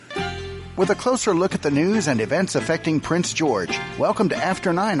with a closer look at the news and events affecting Prince George. Welcome to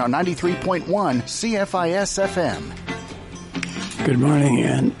After 9 on 93.1 CFIS FM. Good morning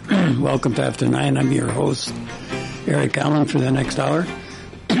and welcome to After 9. I'm your host, Eric Allen, for the next hour.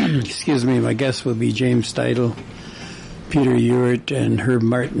 Excuse me, my guests will be James Steidl, Peter Ewert, and Herb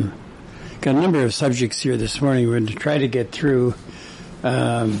Martin. Got a number of subjects here this morning. We're going to try to get through.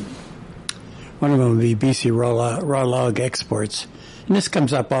 One of them will be BC raw log exports. And this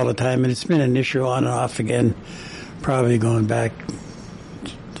comes up all the time, and it's been an issue on and off again, probably going back,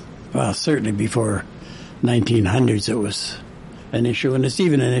 well, certainly before 1900s it was an issue, and it's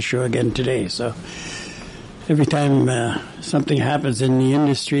even an issue again today. So every time something happens in the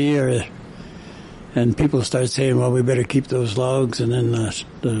industry and people start saying, well, we better keep those logs, and then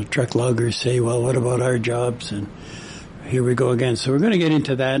the truck loggers say, well, what about our jobs? And here we go again. So we're going to get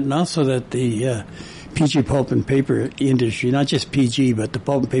into that, and also that the PG pulp and paper industry, not just PG, but the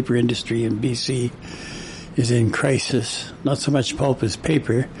pulp and paper industry in BC is in crisis. Not so much pulp as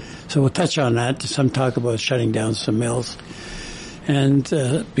paper. So we'll touch on that. Some talk about shutting down some mills. And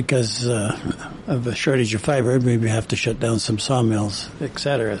because of a shortage of fiber, maybe we have to shut down some sawmills,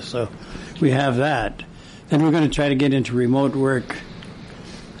 etc. So we have that. Then we're going to try to get into remote work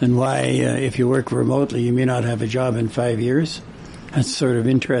and why, if you work remotely, you may not have a job in 5 years. That's sort of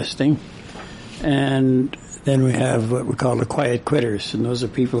interesting. And then we have what we call the quiet quitters, and those are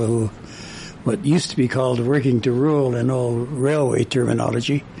people who, what used to be called working to rule in old railway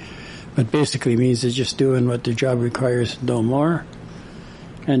terminology, but basically means they're just doing what their job requires, no more.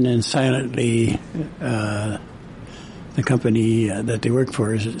 And then silently, the company that they work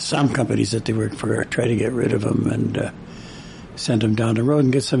for, some companies that they work for, try to get rid of them and send them down the road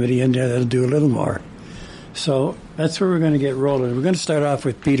and get somebody in there that'll do a little more. So that's where we're going to get rolling. We're going to start off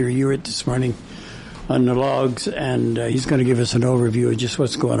with Peter Ewert this morning on the logs, and he's going to give us an overview of just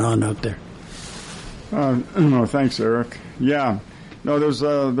what's going on out there. No, thanks, Eric. Yeah. No, there's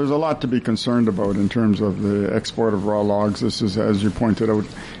a lot to be concerned about in terms of the export of raw logs. This is, as you pointed out,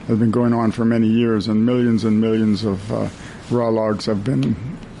 has been going on for many years, and millions of raw logs have been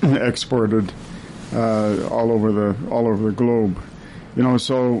exported all over the globe. You know,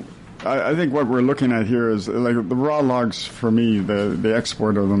 so I think what we're looking at here is like the raw logs. For me, the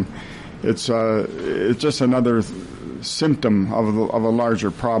export of them, it's just another symptom of a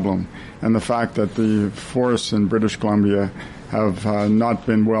larger problem, and the fact that the forests in British Columbia have not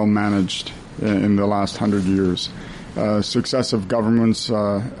been well managed in the last 100 years. Successive governments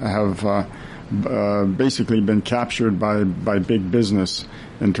have basically been captured by big business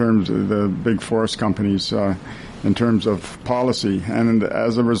in terms of the big forest companies in terms of policy, and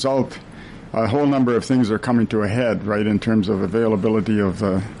as a result, a whole number of things are coming to a head, right, in terms of availability of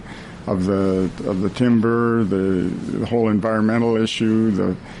the timber, the whole environmental issue,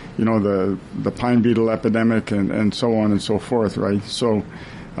 the pine beetle epidemic, and so on and so forth, right? So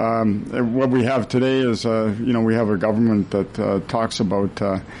what we have today is we have a government that talks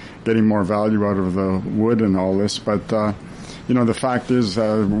about getting more value out of the wood and all this, but the fact is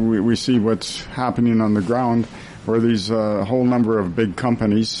we see what's happening on the ground, where these whole number of big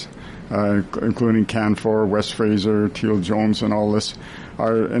companies, including Canfor, West Fraser, Teal Jones, and all this,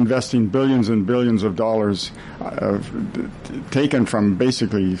 are investing billions and billions of dollars taken from,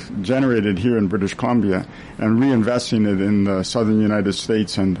 basically generated here in British Columbia, and reinvesting it in the southern United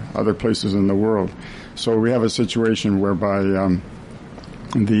States and other places in the world. So we have a situation whereby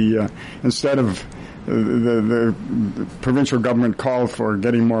instead of the provincial government called for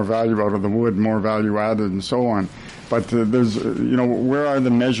getting more value out of the wood, more value added, and so on. But there's, where are the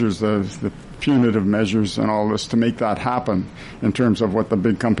measures, the punitive measures and all this to make that happen in terms of what the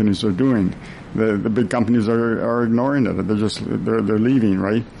big companies are doing? The big companies are ignoring it. They're leaving,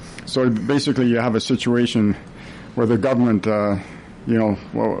 right? So basically you have a situation where the government,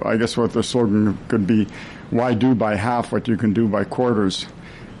 well, I guess what the slogan could be, why do by half what you can do by quarters?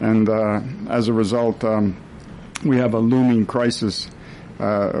 And as a result, we have a looming crisis,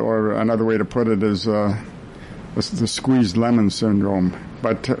 or another way to put it is the squeezed lemon syndrome.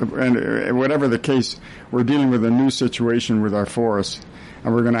 But and whatever the case, we're dealing with a new situation with our forests,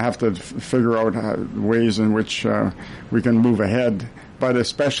 and we're going to have to figure out ways in which we can move ahead. But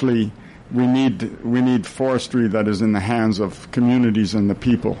especially, we need forestry that is in the hands of communities and the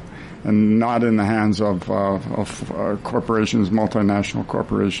people, and not in the hands of corporations, multinational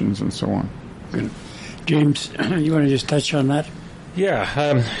corporations, and so on. Good. James, you want to just touch on that?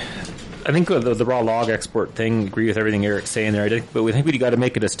 Yeah. I think the raw log export thing, agree with everything Eric's saying there. But we think we got to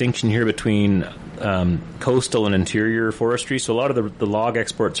make a distinction here between coastal and interior forestry. So a lot of the log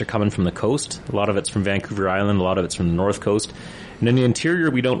exports are coming from the coast. A lot of it's from Vancouver Island. A lot of it's from the north coast. And in the interior,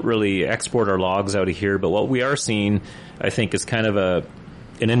 we don't really export our logs out of here, but what we are seeing, I think, is kind of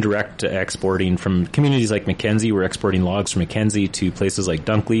an indirect exporting from communities like Mackenzie. We're exporting logs from Mackenzie to places like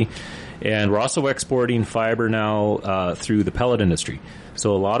Dunkley. And we're also exporting fiber now through the pellet industry.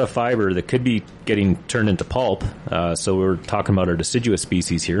 So a lot of fiber that could be getting turned into pulp, so we're talking about our deciduous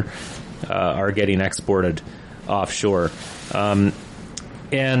species here, are getting exported offshore. And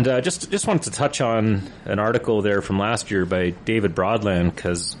just wanted to touch on an article there from last year by David Broadland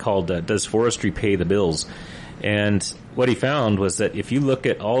called Does Forestry Pay the Bills? And what he found was that if you look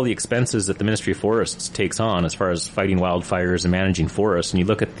at all the expenses that the Ministry of Forests takes on as far as fighting wildfires and managing forests, and you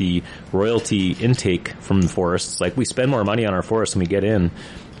look at the royalty intake from the forests, like we spend more money on our forests than we get in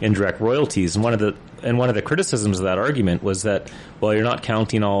direct royalties. And one of the criticisms of that argument was that, well, you're not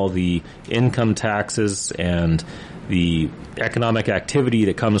counting all the income taxes and the economic activity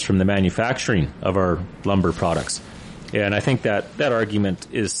that comes from the manufacturing of our lumber products. And I think that argument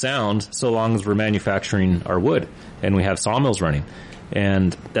is sound so long as we're manufacturing our wood and we have sawmills running.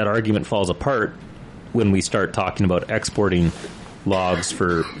 And that argument falls apart when we start talking about exporting logs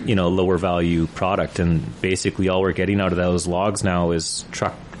for, lower value product. And basically all we're getting out of those logs now is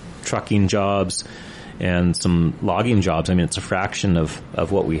trucking jobs and some logging jobs. I mean, it's a fraction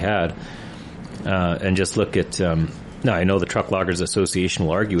of what we had. And just look at, now I know the Truck Loggers Association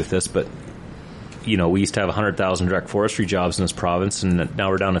will argue with this, but we used to have 100,000 direct forestry jobs in this province, and now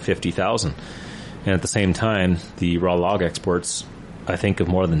we're down to 50,000. And at the same time, the raw log exports, I think, have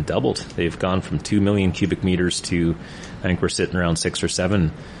more than doubled. They've gone from 2 million cubic meters to, I think we're sitting around 6 or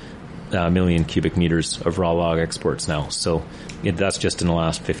 7 million cubic meters of raw log exports now. So that's just in the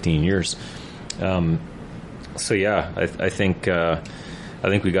last 15 years. I think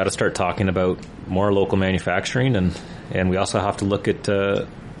we got to start talking about more local manufacturing, and we also have to look at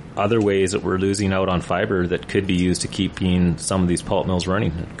other ways that we're losing out on fiber that could be used to keeping some of these pulp mills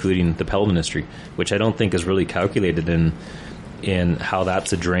running, including the pellet industry, which I don't think is really calculated in how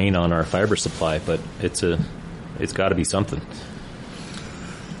that's a drain on our fiber supply, but it's got to be something.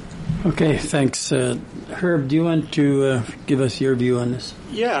 Okay, thanks. Herb, do you want to give us your view on this?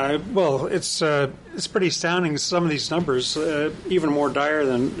 Yeah, well, it's pretty astounding, some of these numbers, even more dire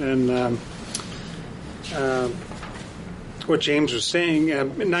than what James was saying.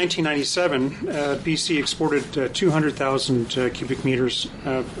 In 1997, BC exported 200,000 cubic meters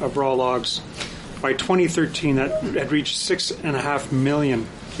of raw logs. By 2013, that had reached 6.5 million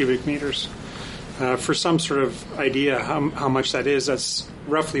cubic meters. For some sort of idea how much that is, that's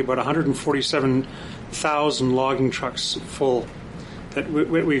roughly about 147,000 logging trucks full that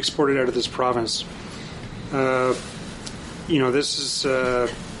we exported out of this province. This is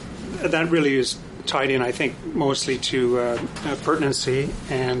that really is tied in, I think, mostly to pertinency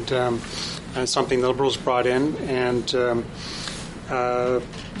and something the Liberals brought in, and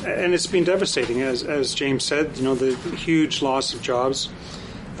it's been devastating, as James said. The huge loss of jobs.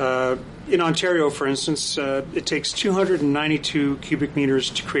 In Ontario, for instance, it takes 292 cubic meters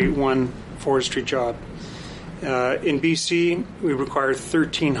to create one forestry job. In BC, we require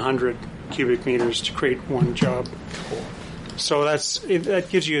 1,300 cubic meters to create one job. So that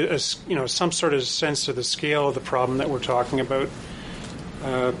gives you some sort of sense of the scale of the problem that we're talking about.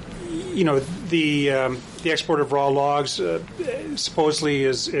 The export of raw logs supposedly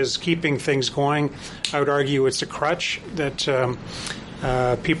is keeping things going. I would argue it's a crutch that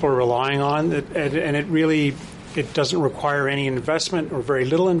people are relying on, and it doesn't require any investment or very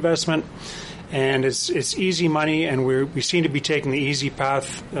little investment, and it's easy money, and we seem to be taking the easy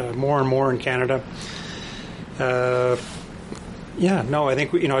path more and more in Canada. I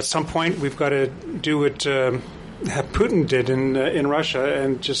think at some point we've got to do what Putin did in Russia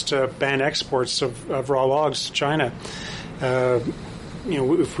and just ban exports of raw logs to China.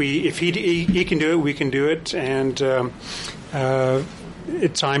 If he can do it, we can do it, and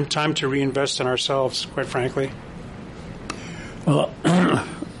it's time to reinvest in ourselves, quite frankly. Well,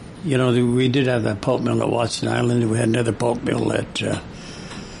 we did have that pulp mill at Watson Island. We had another pulp mill at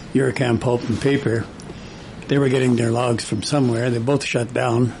Eurocam Pulp and Paper. They were getting their logs from somewhere. They both shut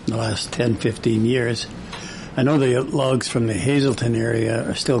down in the last 10, 15 years. I know the logs from the Hazelton area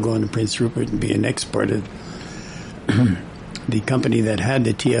are still going to Prince Rupert and being exported. The company that had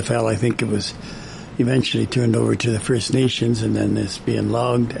the TFL, I think it was eventually turned over to the First Nations, and then it's being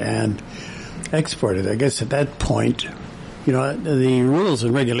logged and exported. I guess at that point, the rules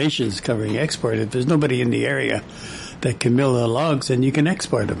and regulations covering export, if there's nobody in the area that can mill the logs, then you can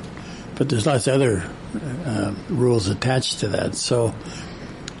export them. But there's lots of other rules attached to that. So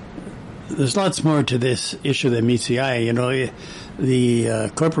there's lots more to this issue than meets the eye. the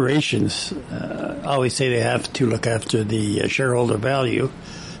corporations always say they have to look after the shareholder value.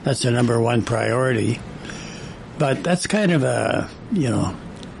 That's their number one priority. But that's kind of a,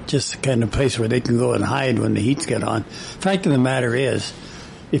 just the kind of place where they can go and hide when the heats get on. Fact of the matter is,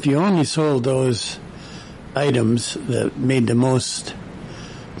 if you only sold those items that made the most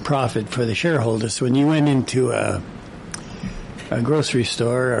profit for the shareholders, when you went into a grocery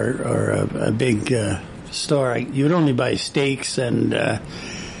store or a big store, you'd only buy steaks and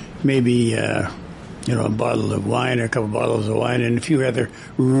maybe a bottle of wine or a couple bottles of wine and a few other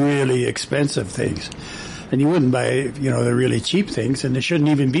really expensive things. And you wouldn't buy, the really cheap things, and they shouldn't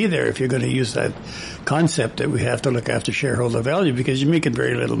even be there if you're going to use that concept that we have to look after shareholder value, because you're making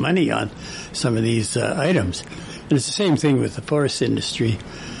very little money on some of these items. And it's the same thing with the forest industry.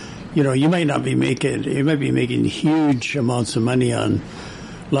 You might be making huge amounts of money on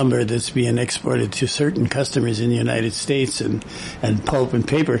lumber that's being exported to certain customers in the United States and pulp and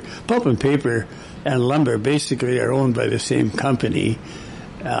paper. Pulp and paper and lumber basically are owned by the same company.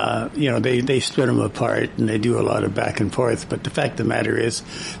 They split them apart and they do a lot of back and forth. But the fact of the matter is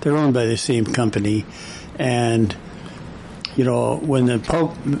they're owned by the same company. And, when the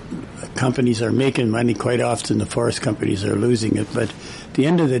pulp companies are making money, quite often the forest companies are losing it. But at the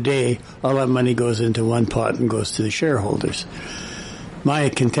end of the day, all that money goes into one pot and goes to the shareholders. My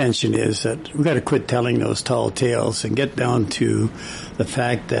contention is that we've got to quit telling those tall tales and get down to the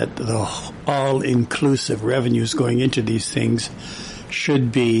fact that the all-inclusive revenues going into these things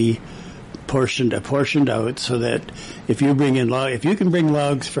should be portioned out, so that if you can bring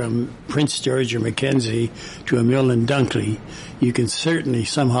logs from Prince George or Mackenzie to a mill in Dunkley, you can certainly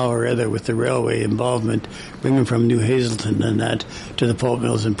somehow or other, with the railway involvement, bring them from New Hazelton and that to the pulp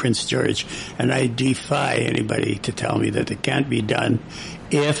mills in Prince George. And I defy anybody to tell me that it can't be done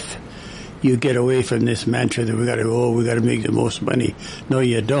if you get away from this mantra that we got to make the most money. No,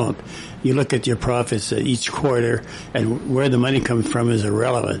 you don't. You look at your profits each quarter, and where the money comes from is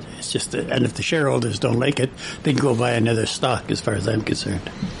irrelevant. It's just, and if the shareholders don't like it, they can go buy another stock, as far as I'm concerned.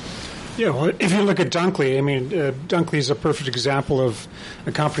 Yeah, well, if you look at Dunkley, Dunkley is a perfect example of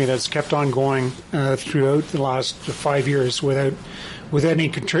a company that's kept on going throughout the last 5 years with any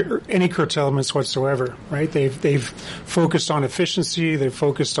curtailments whatsoever. Right? They've focused on efficiency. They've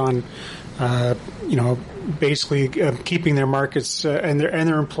focused on basically keeping their markets and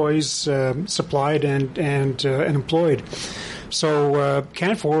their employees supplied and employed. So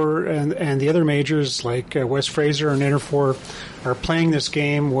Canfor and the other majors like West Fraser and Interfor are playing this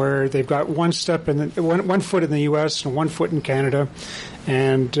game where they've got one foot in the U.S. and 1 foot in Canada,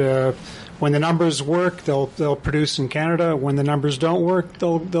 and when the numbers work, they'll produce in Canada. When the numbers don't work,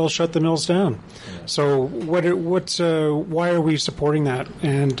 they'll shut the mills down. So why are we supporting that?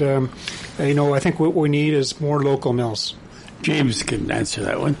 And I think what we need is more local mills. James can answer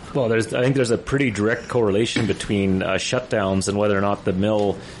that one. Well, I think there's a pretty direct correlation between shutdowns and whether or not the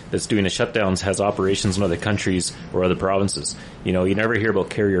mill that's doing the shutdowns has operations in other countries or other provinces. You never hear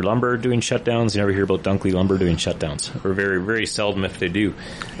about Carrier Lumber doing shutdowns. You never hear about Dunkley Lumber doing shutdowns, or very, very seldom if they do.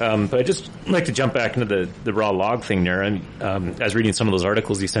 But I just like to jump back into the raw log thing there. I was reading some of those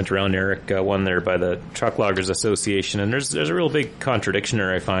articles you sent around, Eric, one there by the Truck Loggers Association, and there's a real big contradiction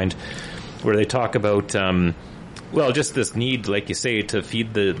there, I find, where they talk about just this need, like you say, to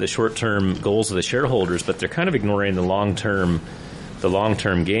feed the short-term goals of the shareholders, but they're kind of ignoring the long-term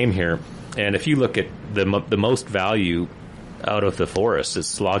game here. And if you look at the most value out of the forest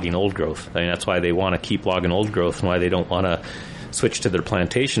is logging old growth. That's why they want to keep logging old growth and why they don't want to switch to their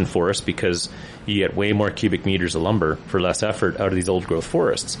plantation forest, because you get way more cubic meters of lumber for less effort out of these old growth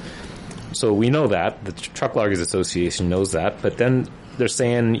forests. So we know that. The Truck Loggers Association knows that. But then they're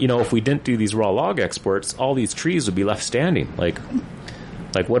saying, if we didn't do these raw log exports, all these trees would be left standing. Like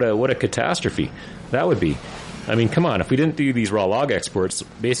what a catastrophe that would be. Come on. If we didn't do these raw log exports,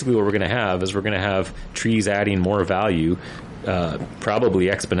 basically what we're going to have is trees adding more value, probably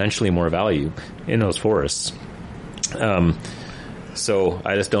exponentially more value in those forests. So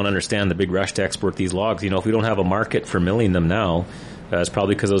I just don't understand the big rush to export these logs. If we don't have a market for milling them now, it's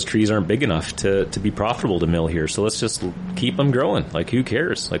probably because those trees aren't big enough to be profitable to mill here. So let's just keep them growing. Who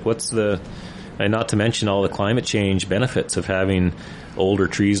cares? And not to mention all the climate change benefits of having older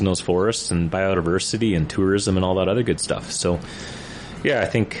trees in those forests and biodiversity and tourism and all that other good stuff. So, yeah, I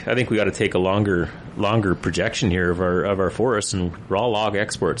think we got to take a longer projection here of our forests and raw log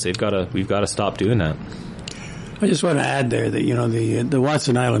exports. We've got to stop doing that. I just want to add there that the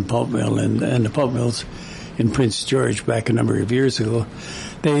Watson Island pulp mill and the pulp mills in Prince George back a number of years ago,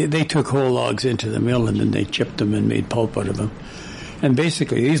 they took whole logs into the mill and then they chipped them and made pulp out of them. And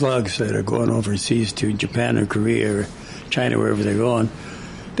basically, these logs that are going overseas to Japan or Korea or China, wherever they're going.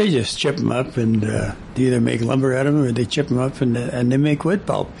 They just chip them up and they either make lumber out of them or they chip them up and they make wood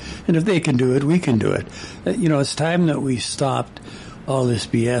pulp. And if they can do it, we can do it. It's time that we stopped all this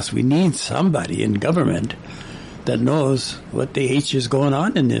BS. We need somebody in government that knows what the H is going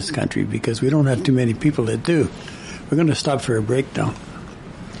on in this country, because we don't have too many people that do. We're going to stop for a break now.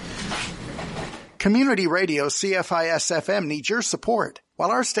 Community Radio CFIS-FM needs your support. While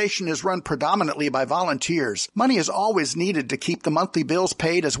our station is run predominantly by volunteers, money is always needed to keep the monthly bills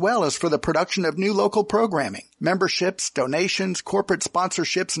paid as well as for the production of new local programming. Memberships, donations, corporate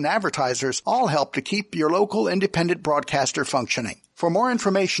sponsorships, and advertisers all help to keep your local independent broadcaster functioning. For more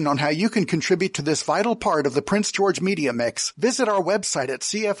information on how you can contribute to this vital part of the Prince George media mix, visit our website at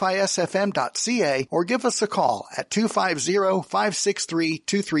cfisfm.ca or give us a call at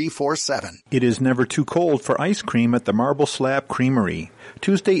 250-563-2347. It is never too cold for ice cream at the Marble Slab Creamery.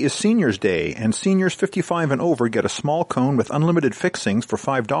 Tuesday is Seniors Day, and seniors 55 and over get a small cone with unlimited fixings for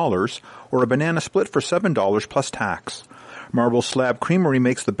 $5 or a banana split for $7 plus tax. Marble Slab Creamery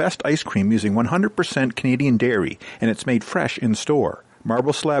makes the best ice cream using 100% Canadian dairy, and it's made fresh in store.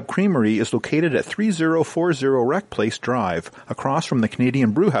 Marble Slab Creamery is located at 3040 Rec Place Drive, across from the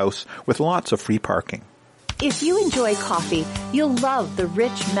Canadian Brewhouse, with lots of free parking. If you enjoy coffee, you'll love the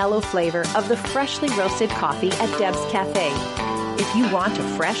rich, mellow flavor of the freshly roasted coffee at Deb's Cafe. If you want a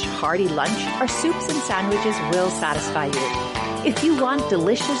fresh, hearty lunch, our soups and sandwiches will satisfy you. If you want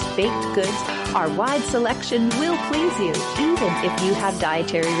delicious baked goods, our wide selection will please you, even if you have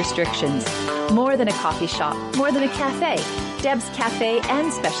dietary restrictions. More than a coffee shop, more than a cafe. Deb's Cafe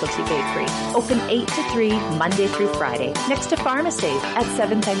and Specialty Bakery. Open 8 to 3, Monday through Friday, next to Pharmacies at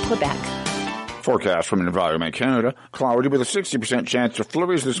 7th and Quebec. Forecast from Environment Canada. Cloudy with a 60% chance of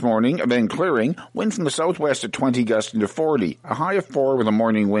flurries this morning, and then clearing. Wind from the southwest at 20, gusting to 40. A high of 4 with a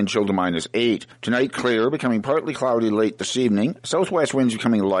morning wind chill to -8. Tonight, clear, becoming partly cloudy late this evening. Southwest winds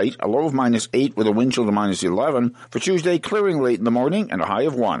becoming light. A low of -8 with a wind chill to -11. For Tuesday, clearing late in the morning and a high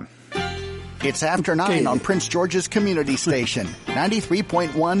of 1. It's after 9 on Prince George's community station,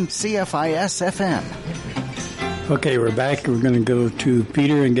 93.1 CFIS-FM. Okay, we're back. We're going to go to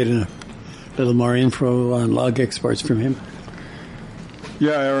Peter and get a little more info on log exports from him.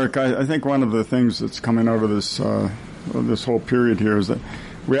 Yeah, Eric, I think one of the things that's coming out of this whole period here is that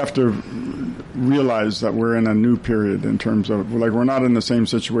we have to realize that we're in a new period in terms of, like, we're not in the same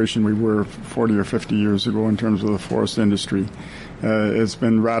situation we were 40 or 50 years ago in terms of the forest industry. It's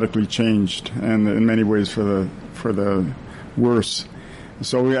been radically changed, and in many ways for the worse.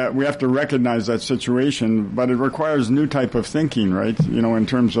 So we have to recognize that situation, but it requires new type of thinking, right? In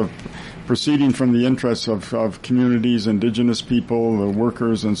terms of proceeding from the interests of communities, indigenous people, the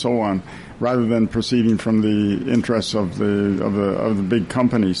workers, and so on, rather than proceeding from the interests of the big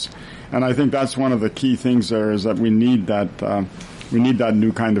companies. And I think that's one of the key things there, is that we need that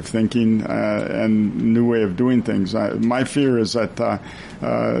new kind of thinking and new way of doing things. My fear is that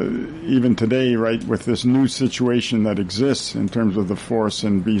even today, right, with this new situation that exists in terms of the forests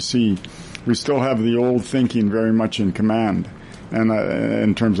in BC, we still have the old thinking very much in command, and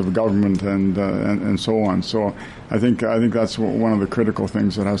in terms of government and so on. So I think that's one of the critical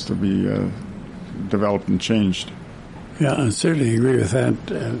things that has to be developed and changed. Yeah, I certainly agree with that.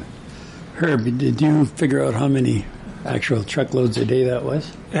 Herb, did you figure out how many actual truckloads a day that was?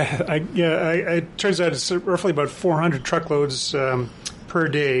 It turns out it's roughly about 400 truckloads per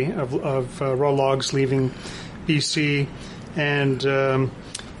day of raw logs leaving BC. And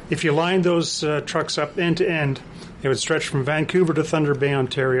if you line those trucks up end to end, it would stretch from Vancouver to Thunder Bay,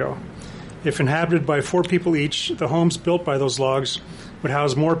 Ontario. If inhabited by 4 people each, the homes built by those logs would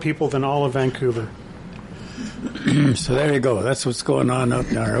house more people than all of Vancouver. So there you go. That's what's going on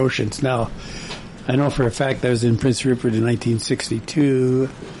out in our oceans now. I know for a fact I was in Prince Rupert in 1962,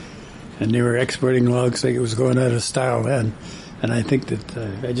 and they were exporting logs like it was going out of style then. And I think that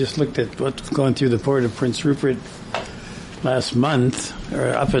I just looked at what's going through the port of Prince Rupert last month, or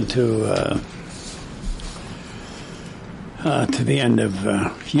up until to the end of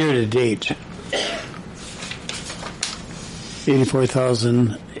year to date.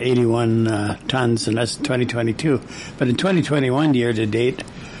 84,081 tons, and that's 2022. But in 2021 year to date,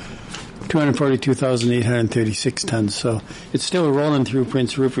 242,836 tons. So it's still rolling through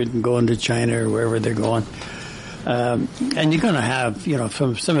Prince Rupert and going to China or wherever they're going. And you're going to have,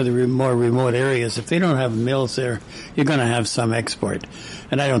 from some of the more remote areas, if they don't have mills there, you're going to have some export.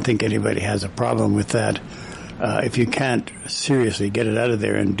 And I don't think anybody has a problem with that. If you can't seriously get it out of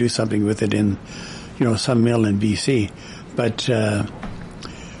there and do something with it in, some mill in BC. But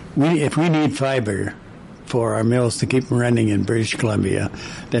if we need fiber for our mills to keep running in British Columbia,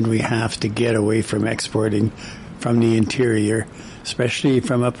 then we have to get away from exporting from the interior, especially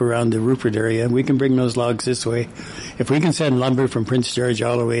from up around the Rupert area. We can bring those logs this way. If we can send lumber from Prince George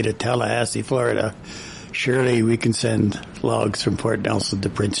all the way to Tallahassee, Florida, surely we can send logs from Port Nelson to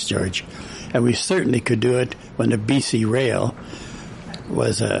Prince George. And we certainly could do it when the BC Rail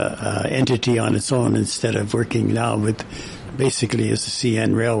was a entity on its own instead of working now with basically as the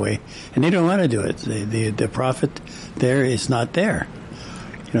CN Railway. And they don't want to do it. The profit there is not there.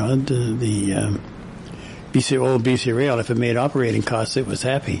 You know, the old BC Rail, if it made operating costs, it was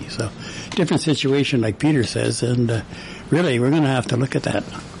happy. So different situation, like Peter says, and really we're going to have to look at that.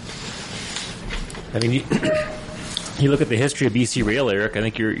 I mean, you look at the history of BC Rail, Eric, I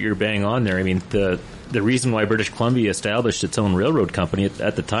think you're bang on there. I mean, the reason why British Columbia established its own railroad company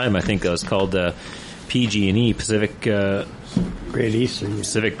at the time, I think it was called PG&E, Pacific Great Eastern.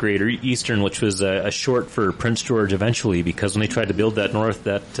 Pacific Great Eastern, which was a short for Prince George eventually, because when they tried to build that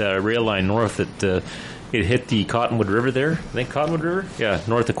rail line north, it hit the Cottonwood River there. I think Cottonwood River? Yeah,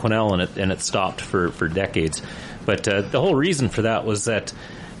 north of Quesnel, and it stopped for decades. But the whole reason for that was that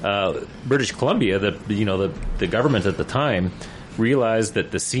British Columbia, the government at the time, realized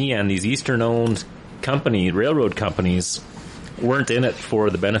that the CN, these Eastern-owned railroad companies, weren't in it for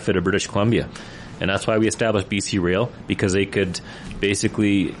the benefit of British Columbia. And that's why we established BC Rail, because they could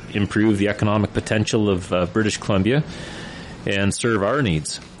basically improve the economic potential of British Columbia and serve our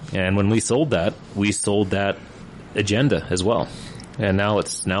needs. And when we sold that agenda as well. And now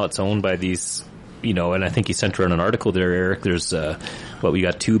it's owned by these, and I think you sent around an article there, Eric. There's we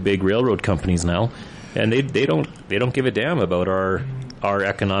got 2 big railroad companies now, and they don't give a damn about our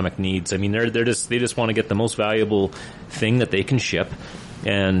economic needs. I mean, they just want to get the most valuable thing that they can ship,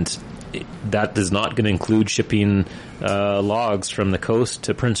 and that is not going to include shipping logs from the coast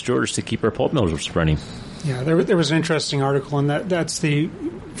to Prince George to keep our pulp mills running. Yeah, there was an interesting article, and that's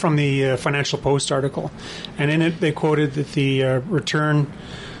from the Financial Post article, and in it they quoted that the return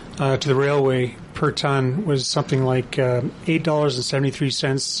to the railway per ton was something like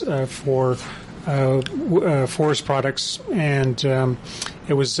 $8.73 for forest products, and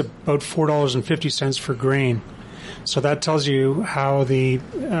it was about $4.50 for grain. So that tells you how the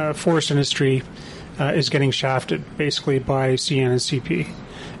forest industry is getting shafted, basically, by CN and CP.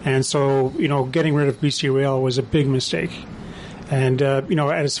 And so, getting rid of BC Rail was a big mistake. And,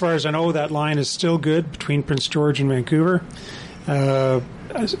 as far as I know, that line is still good between Prince George and Vancouver. The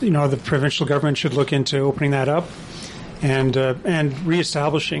provincial government should look into opening that up and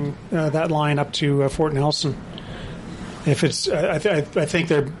reestablishing that line up to Fort Nelson. If it's, I think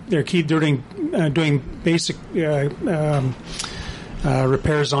they're doing basic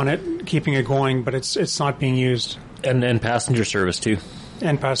repairs on it, keeping it going, but it's not being used. And passenger service too.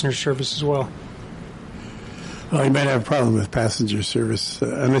 And passenger service as well. Well, you might have a problem with passenger service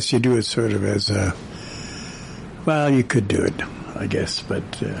unless you do it sort of as you could do it, I guess, but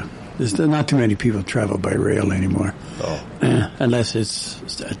there's not too many people travel by rail anymore. Unless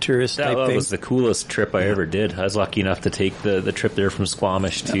it's a tourist type thing. That was the coolest trip I ever did. I was lucky enough to take the trip there from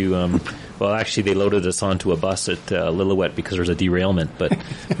Squamish to, actually they loaded us onto a bus at Lillooet because there was a derailment, but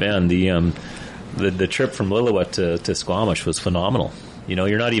man, the trip from Lillooet to Squamish was phenomenal.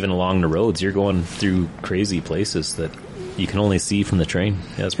 You're not even along the roads. You're going through crazy places that you can only see from the train.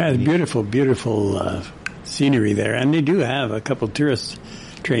 Yeah, it's beautiful, beautiful scenery there. And they do have a couple tourist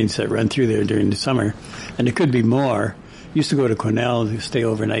trains that run through there during the summer. And there could be more. Used to go to Quesnel, stay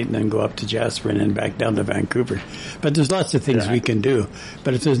overnight, and then go up to Jasper and then back down to Vancouver. But there's lots of things we can do.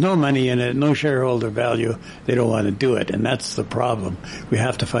 But if there's no money in it, no shareholder value, they don't want to do it. And that's the problem. We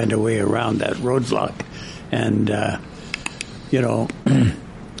have to find a way around that roadblock. And,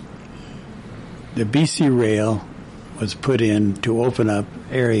 the BC Rail was put in to open up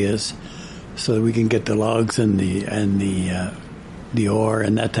areas so that we can get the logs and the ore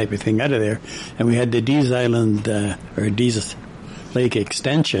and that type of thing out of there. And we had the Dease Island or Dease Lake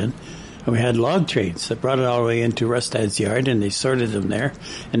extension, and we had log trains that brought it all the way into Rustad's yard, and they sorted them there,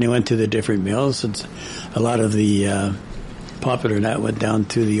 and they went to the different mills. And a lot of the popular net went down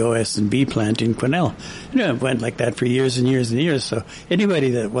to the OS&B plant in Quesnel. It went like that for years and years and years. So anybody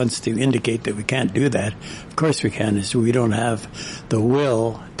that wants to indicate that we can't do that, of course we can. Is we don't have the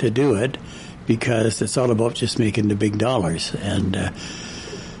will to do it because it's all about just making the big dollars. And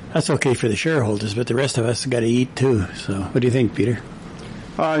that's okay for the shareholders, but the rest of us got to eat too. So what do you think, Peter?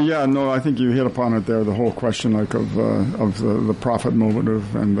 I think you hit upon it there, the whole question of the profit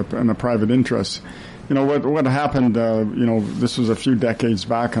motive and the private interests. What happened, this was a few decades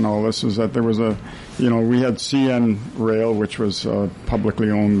back and all this, is that there was we had CN Rail, which was a publicly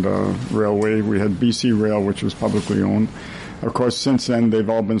owned railway. We had BC Rail, which was publicly owned. Of course, since then, they've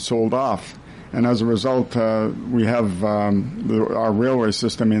all been sold off. And as a result, we have our railway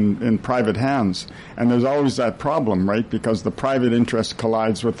system in private hands. And there's always that problem, right? Because the private interest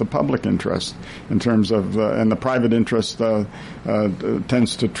collides with the public interest in terms of, and the private interest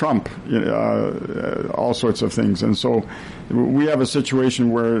tends to trump all sorts of things. And so we have a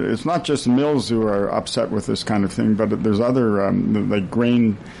situation where it's not just mills who are upset with this kind of thing, but there's other, like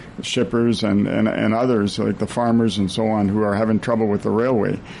grain shippers and others, like the farmers and so on, who are having trouble with the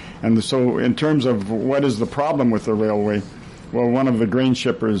railway. And so in terms of what is the problem with the railway, well, one of the grain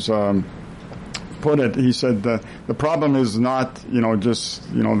shippers put it, he said, the problem is not,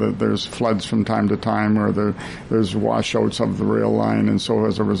 that there's floods from time to time, or there's washouts of the rail line, and so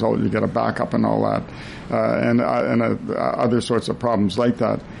as a result you get a backup and all that, and other sorts of problems like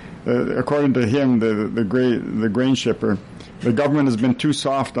that. According to him, the grain shipper, the government has been too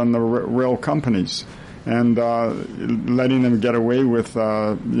soft on the rail companies, and letting them get away with,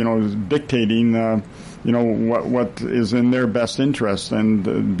 dictating, what is in their best interest,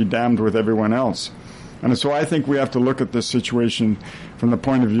 and be damned with everyone else. And so I think we have to look at this situation from the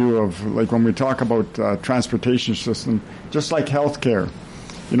point of view of, like, when we talk about transportation system, just like healthcare.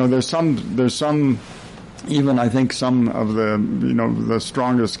 There's some. Even I think some of the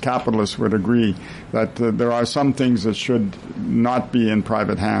strongest capitalists would agree that there are some things that should not be in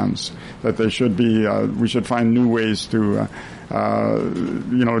private hands, that they should be, we should find new ways to,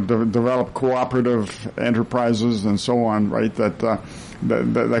 develop cooperative enterprises and so on, right,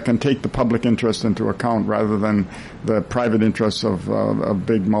 that can take the public interest into account rather than the private interests of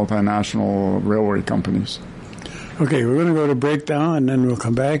big multinational railway companies. Okay, we're going to go to break now, and then we'll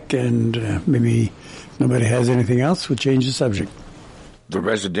come back, and maybe nobody has anything else, we'll change the subject. The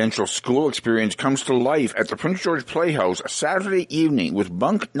residential school experience comes to life at the Prince George Playhouse Saturday evening with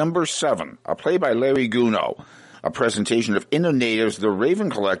Bunk Number 7, a play by Larry Gounod. A presentation of Innonative's The Raven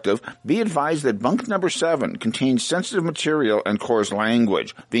Collective. Be advised that Bunk Number 7 contains sensitive material and coarse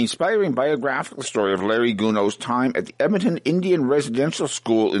language. The inspiring biographical story of Larry Gounod's time at the Edmonton Indian Residential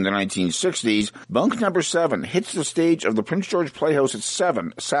School in the 1960s, Bunk Number 7 hits the stage of the Prince George Playhouse at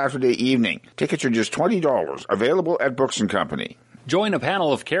 7 Saturday evening. Tickets are just $20, available at Books & Company. Join a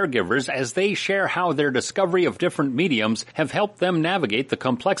panel of caregivers as they share how their discovery of different mediums have helped them navigate the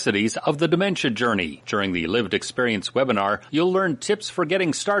complexities of the dementia journey. During the Lived Experience webinar, you'll learn tips for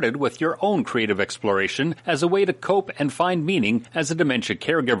getting started with your own creative exploration as a way to cope and find meaning as a dementia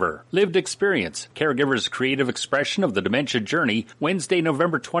caregiver. Lived Experience, Caregivers' Creative Expression of the Dementia Journey, Wednesday,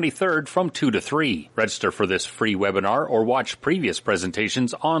 November 23rd from 2 to 3. Register for this free webinar or watch previous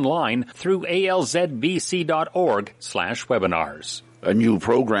presentations online through alzbc.org/webinars. A new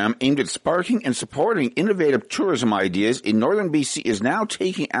program aimed at sparking and supporting innovative tourism ideas in northern BC is now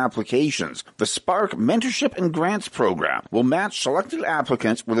taking applications. The Spark Mentorship and Grants Program will match selected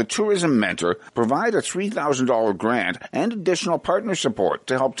applicants with a tourism mentor, provide a $3,000 grant, and additional partner support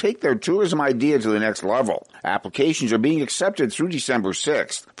to help take their tourism idea to the next level. Applications are being accepted through December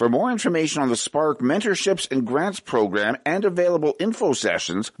 6th. For more information on the Spark Mentorships and Grants Program and available info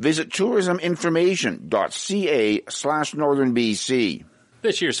sessions, visit tourisminformation.ca/northernbc.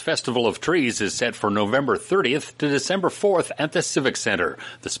 This year's Festival of Trees is set for November 30th to December 4th at the Civic Center.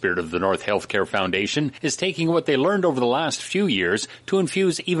 The Spirit of the North Healthcare Foundation is taking what they learned over the last few years to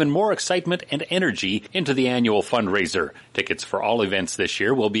infuse even more excitement and energy into the annual fundraiser. Tickets for all events this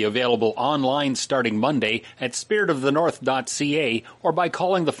year will be available online starting Monday at spiritofthenorth.ca or by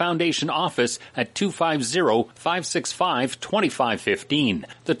calling the Foundation office at 250-565-2515.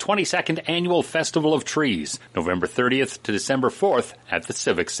 The 22nd Annual Festival of Trees, November 30th to December 4th at the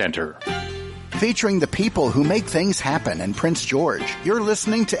Civic Center. Featuring the people who make things happen in Prince George. You're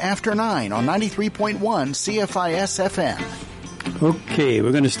listening to After 9 on 93.1 CFIS FM. Okay,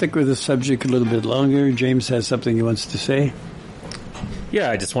 we're going to stick with the subject a little bit longer. James has something he wants to say.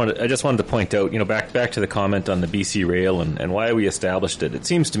 Yeah, I just wanted to point out, back to the comment on the BC Rail and why we established it. It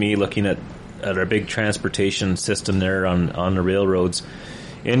seems to me, looking at our big transportation system there on the railroads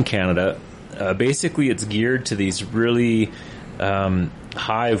in Canada, basically it's geared to these really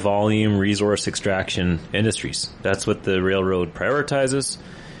high volume resource extraction industries. That's what the railroad prioritizes,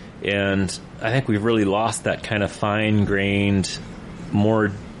 and I think we've really lost that kind of fine-grained,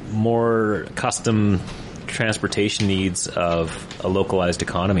 more custom transportation needs of a localized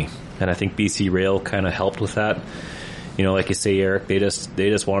economy. And I think BC Rail kind of helped with that. Like you say, Eric, they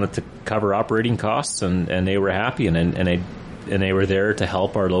just wanted to cover operating costs, and they were happy, and they were there to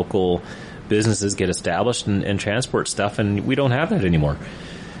help our local businesses get established and transport stuff, and we don't have that anymore.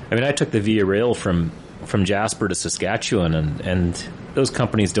 I mean, I took the Via Rail from Jasper to Saskatchewan, and those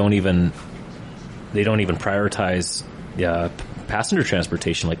companies don't even prioritize passenger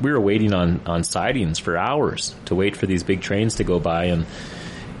transportation. Like, we were waiting on sidings for hours to wait for these big trains to go by, and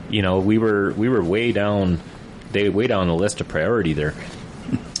we were way down the list of priority there.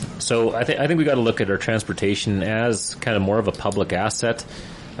 So I think we got to look at our transportation as kind of more of a public asset.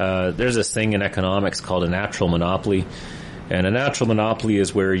 There's this thing in economics called a natural monopoly, and a natural monopoly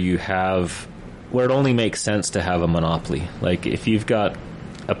is where it only makes sense to have a monopoly. Like, if you've got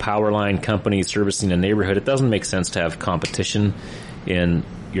a power line company servicing a neighborhood, it doesn't make sense to have competition in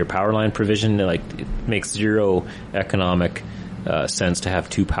your power line provision. Like, it makes zero economic sense to have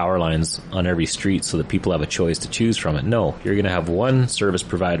two power lines on every street so that people have a choice to choose from it. No, you're going to have one service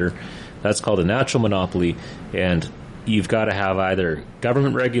provider. That's called a natural monopoly, and you've got to have either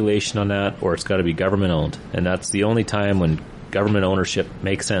government regulation on that or it's got to be government owned. And that's the only time when government ownership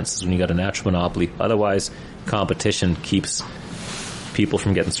makes sense, is when you got a natural monopoly. Otherwise, competition keeps people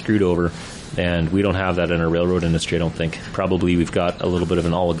from getting screwed over, and we don't have that in our railroad industry, I don't think. Probably we've got a little bit of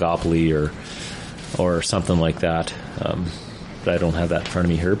an oligopoly or something like that, but I don't have that in front of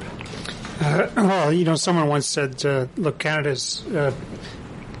me, Herb. Well, someone once said, look, Canada's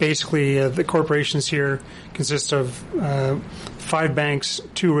basically the corporations here consist of 5 banks,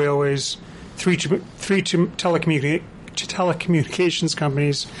 2 railways, 3 telecommunications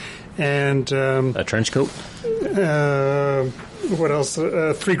companies, and a trench coat. What else?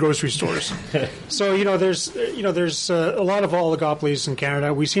 3 grocery stores. So there's a lot of oligopolies in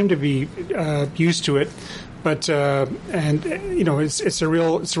Canada. We seem to be used to it, but it's a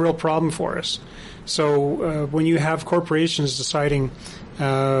real problem for us. So when you have corporations deciding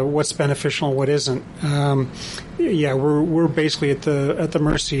what's beneficial and what isn't, we're basically at the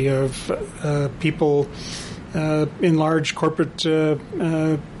mercy of people in large corporate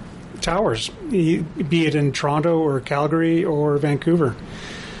towers, be it in Toronto or Calgary or Vancouver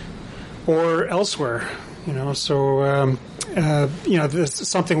or elsewhere. So this is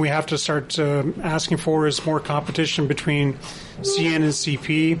something we have to start asking for, is more competition between CN and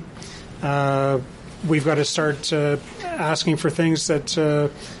CP. We've got to start asking for things that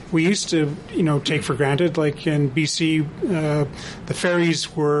we used to, take for granted. Like in BC, the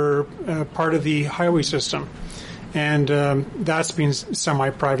ferries were part of the highway system, and that's been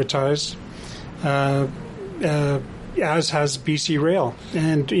semi-privatized, as has BC Rail.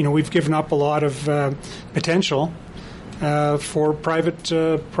 And we've given up a lot of potential for private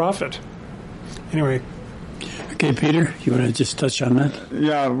profit. Anyway. Okay, Peter, you want to just touch on that?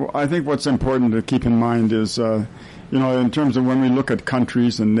 Yeah, I think what's important to keep in mind is, in terms of when we look at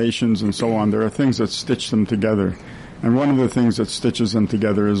countries and nations and so on, there are things that stitch them together. And one of the things that stitches them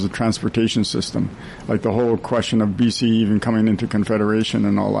together is the transportation system. Like the whole question of BC even coming into Confederation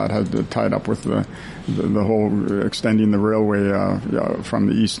and all that had tied up with the whole extending the railway from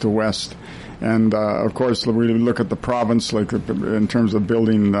the east to west. And, of course, we look at the province, like in terms of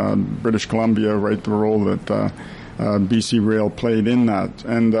building British Columbia, right, the role that BC Rail played in that.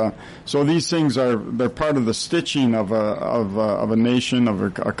 And so these things they're part of the stitching of a nation, of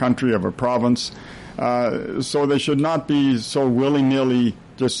a country, of a province. So they should not be so willy-nilly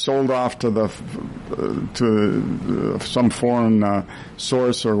just sold off to some foreign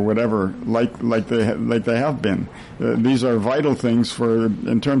source or whatever, like they have been. These are vital things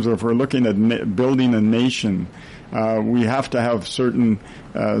in terms of if we're looking at building a nation. We have to have certain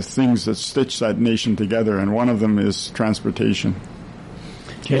things that stitch that nation together, and one of them is transportation.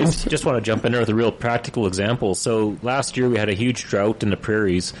 James? Just want to jump in there with a real practical example. So last year we had a huge drought in the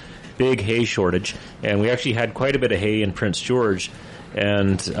prairies, big hay shortage, and we actually had quite a bit of hay in Prince George,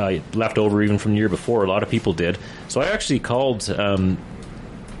 and left over even from the year before. A lot of people did. So I actually called, who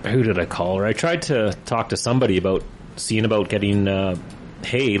did I call? Or I tried to talk to somebody about getting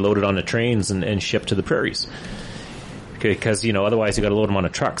hay loaded on the trains and shipped to the prairies. Because, otherwise you got to load them on the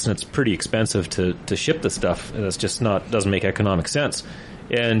trucks, and it's pretty expensive to ship the stuff. That's just doesn't make economic sense.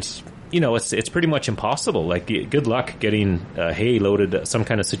 And, it's pretty much impossible. Like, good luck getting hay loaded, some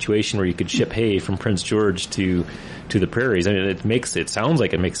kind of situation where you could ship hay from Prince George to the prairies. I mean, it sounds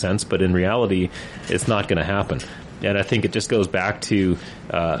like it makes sense, but in reality, it's not going to happen. And I think it just goes back to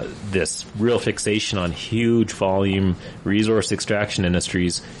this real fixation on huge volume resource extraction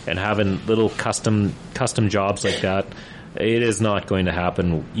industries and having little custom jobs like that. It is not going to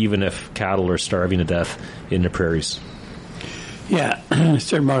happen, even if cattle are starving to death in the prairies. Yeah, a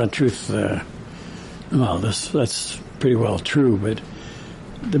certain amount of truth. That's pretty well true, but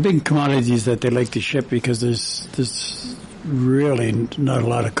the big commodities that they like to ship, because there's really not a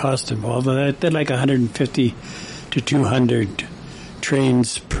lot of cost involved. They're like 150 to 200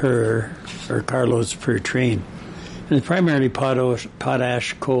 trains or carloads per train. And it's primarily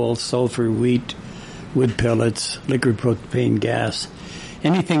potash, coal, sulfur, wheat, wood pellets, liquid propane gas,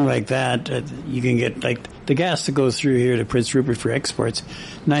 anything like that. You can get, like the gas that goes through here to Prince Rupert for exports,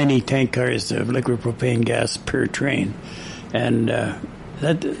 90 tank cars of liquid propane gas per train. And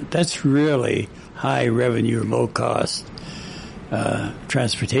that's really high revenue, low cost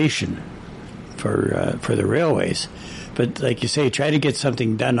transportation for the railways. But like you say, try to get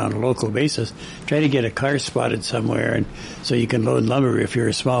something done on a local basis. Try to get a car spotted somewhere, and so you can load lumber. If you're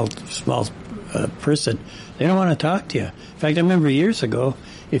a small person, they don't want to talk to you. In fact, I remember years ago,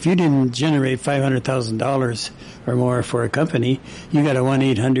 if you didn't generate $500,000 or more for a company, you got a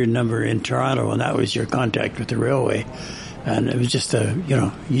 1-800 number in Toronto, and that was your contact with the railway. And it was just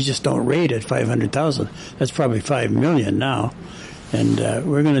you just don't rate at 500,000. That's probably 5 million now. And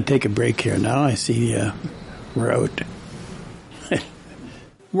we're going to take a break here now. I see we're out.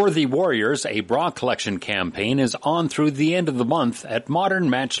 Worthy Warriors, a bra collection campaign, is on through the end of the month at Modern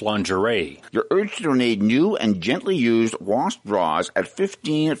Match Lingerie. You're urged to donate new and gently used washed bras at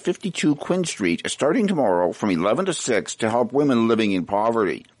 1552 Quinn Street starting tomorrow from 11 to 6 to help women living in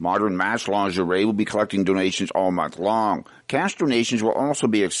poverty. Modern Match Lingerie will be collecting donations all month long. Cash donations will also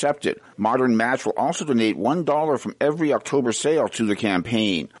be accepted. Modern Match will also donate $1 from every October sale to the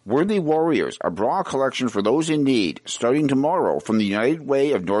campaign. Worthy Warriors, a bra collection for those in need, starting tomorrow from the United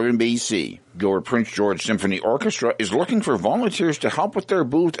Way of Northern BC. Your Prince George Symphony Orchestra is looking for volunteers to help with their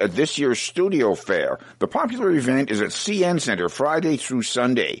booth at this year's studio fair. The popular event is at CN Centre Friday through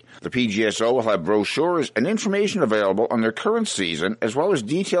Sunday. The PGSO will have brochures and information available on their current season, as well as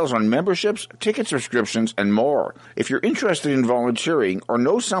details on memberships, ticket subscriptions, and more. If you're interested in volunteering or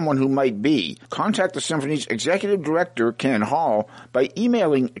know someone who might be, contact the Symphony's Executive Director, Ken Hall, by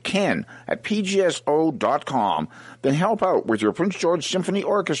emailing ken@pgso.com. Then help out with your Prince George Symphony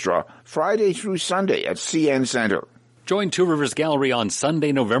Orchestra Friday through Sunday at CN Centre. Join Two Rivers Gallery on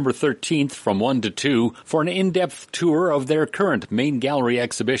Sunday, November 13th from 1 to 2 for an in-depth tour of their current main gallery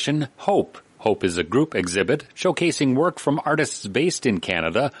exhibition, Hope. Hope is a group exhibit showcasing work from artists based in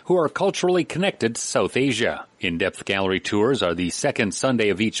Canada who are culturally connected to South Asia. In-depth gallery tours are the second Sunday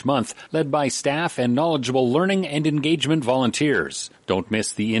of each month, led by staff and knowledgeable learning and engagement volunteers. Don't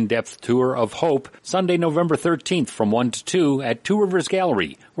miss the in-depth tour of Hope, Sunday, November 13th from 1 to 2 at Two Rivers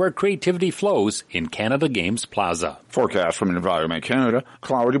Gallery, where creativity flows in Canada Games Plaza. Forecast from Environment Canada.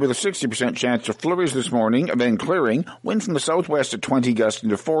 Cloudy with a 60% chance of flurries this morning, and then clearing. Wind from the southwest at 20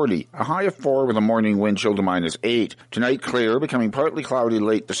 gusting to 40. A high of 4 with a morning wind chill to -8. Tonight clear, becoming partly cloudy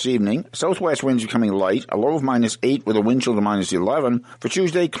late this evening. Southwest winds becoming light. A low of -8 with a wind chill to -11. For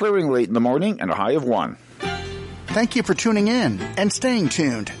Tuesday, clearing late in the morning and a high of 1. Thank you for tuning in and staying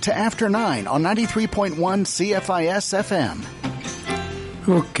tuned to After 9 on 93.1 CFIS FM.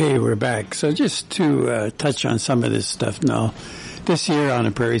 Okay, we're back. So just to touch on some of this stuff now. This year on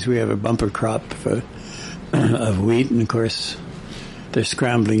the prairies we have a bumper crop of wheat, and of course they're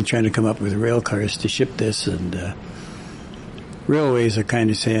scrambling, trying to come up with rail cars to ship this, and railways are kind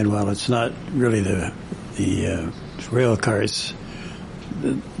of saying, well, it's not really the rail cars.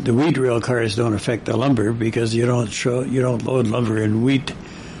 The wheat rail cars don't affect the lumber because you don't load lumber in wheat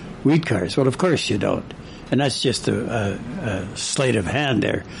cars. Well, of course you don't, and that's just a sleight of hand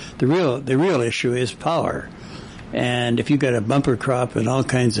there. The real issue is power, and if you got a bumper crop and all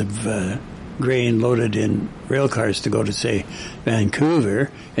kinds of grain loaded in rail cars to go to, say, Vancouver,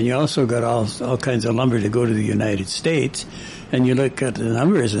 and you also got all kinds of lumber to go to the United States, and you look at the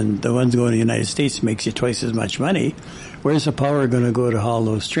numbers, and the ones going to the United States makes you twice as much money. Where's the power going to go to haul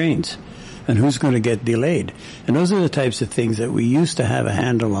those trains? And who's going to get delayed? And those are the types of things that we used to have a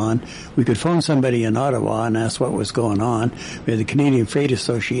handle on. We could phone somebody in Ottawa and ask what was going on. We had the Canadian Freight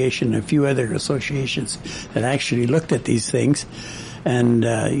Association and a few other associations that actually looked at these things. And,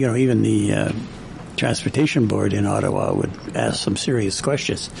 even the Transportation Board in Ottawa would ask some serious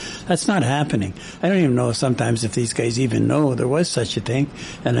questions. That's not happening. I don't even know sometimes if these guys even know there was such a thing,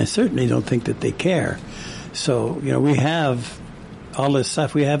 and I certainly don't think that they care. So, we have all this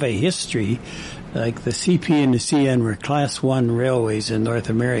stuff. We have a history, like the CP and the CN were Class 1 railways in North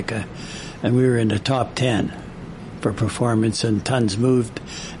America, and we were in the top 10 for performance and tons moved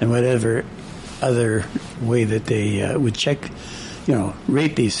and whatever other way that they would check,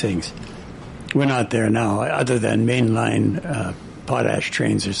 rate these things. We're not there now, other than mainline potash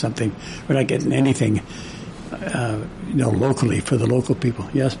trains or something. We're not getting anything, locally for the local people.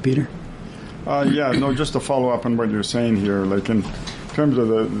 Yes, Peter? Just to follow up on what you're saying here, like in terms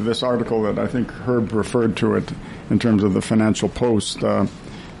of this article that I think Herb referred to it in terms of the Financial Post,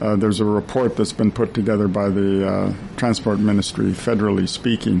 there's a report that's been put together by the Transport Ministry, federally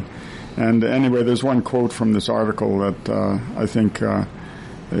speaking. And anyway, there's one quote from this article that I think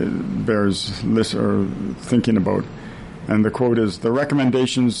bears thinking about. And the quote is, "The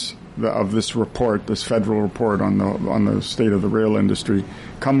recommendations of this report, this federal report on the state of the rail industry,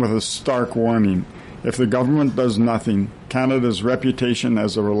 come with a stark warning. If the government does nothing, Canada's reputation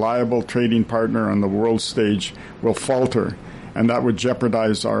as a reliable trading partner on the world stage will falter, and that would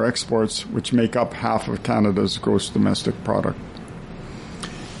jeopardize our exports, which make up half of Canada's gross domestic product."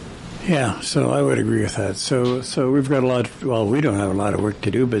 Yeah, so I would agree with that. So we've got we don't have a lot of work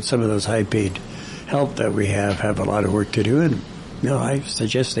to do, but some of those high-paid help that we have a lot of work to do, and I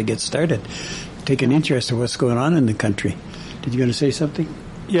suggest they get started. Take an interest in what's going on in the country. Did you want to say something?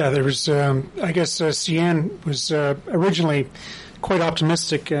 Yeah, there was, I guess CN was originally quite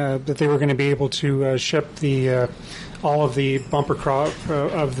optimistic that they were going to be able to ship all of the bumper crop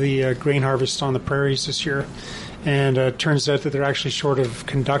of the grain harvest on the prairies this year. And it turns out that they're actually short of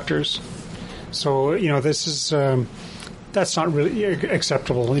conductors. So, this is, that's not really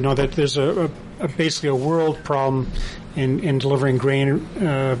acceptable. That there's basically a world problem in delivering grain,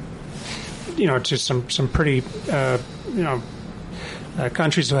 to some pretty,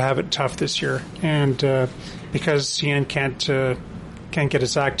 countries who have it tough this year. And because CN can't get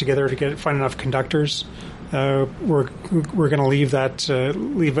its act together to find enough conductors, we're going to leave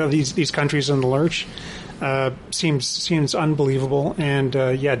these countries in the lurch. Seems unbelievable, and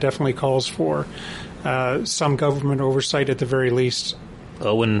definitely calls for some government oversight at the very least.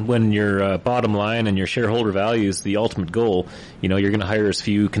 When your bottom line and your shareholder value is the ultimate goal, you're going to hire as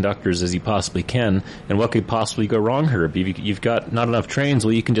few conductors as you possibly can. And what could possibly go wrong, Herb? You've got not enough trains.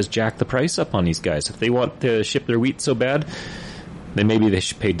 Well, you can just jack the price up on these guys. If they want to ship their wheat so bad, then maybe they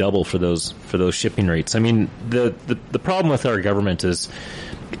should pay double for those shipping rates. I mean, the problem with our government is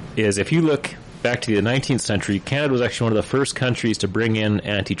if you look back to the 19th century, Canada was actually one of the first countries to bring in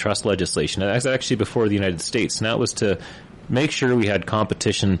antitrust legislation. That was actually before the United States, and that was to make sure we had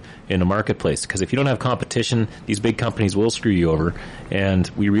competition in the marketplace. Because if you don't have competition, these big companies will screw you over, and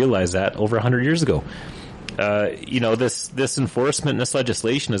we realized that over 100 years ago. This enforcement, this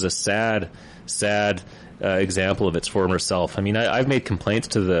legislation is a sad example of its former self. I mean, I've made complaints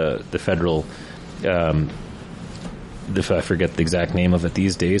to the federal, I forget the exact name of it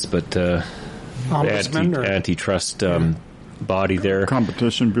these days, but antitrust body there.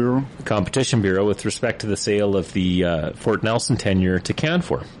 Competition Bureau with respect to the sale of the Fort Nelson tenure to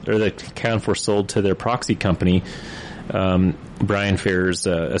Canfor, or that Canfor sold to their proxy company, Brian Fair's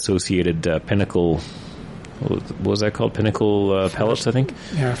associated Pinnacle. What was that called? Pinnacle Pellets, I think?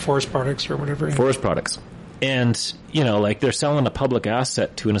 Yeah, Forest Products or whatever. Yeah. Forest Products. And, they're selling a public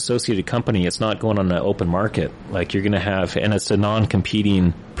asset to an associated company. It's not going on the open market. Like, you're going to have, and it's a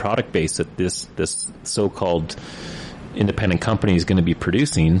non-competing product base that this so-called independent company is going to be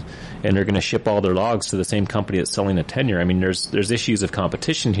producing, and they're going to ship all their logs to the same company that's selling a tenure. I mean, there's issues of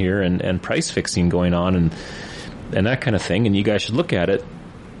competition here and price fixing going on and that kind of thing, and you guys should look at it.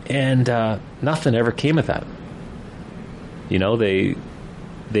 And nothing ever came of that.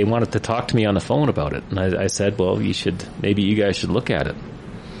 They wanted to talk to me on the phone about it, and I said, well, maybe you guys should look at it.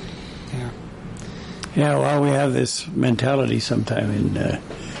 Yeah, well, we have this mentality sometime in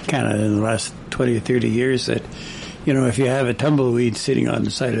Canada in the last 20 or 30 years that, if you have a tumbleweed sitting on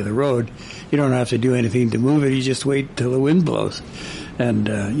the side of the road, you don't have to do anything to move it. You just wait till the wind blows. And,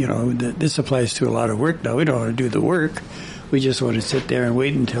 this applies to a lot of work now. We don't want to do the work. We just want to sit there and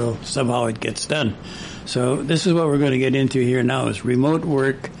wait until somehow it gets done. So this is what we're going to get into here now, is remote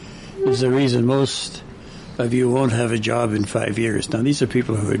work is the reason most of you won't have a job in 5 years. Now, these are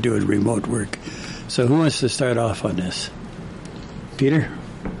people who are doing remote work. So who wants to start off on this? Peter?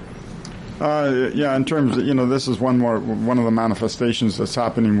 In terms of, this is one of the manifestations that's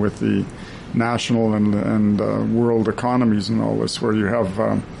happening with the national and world economies and all this, where you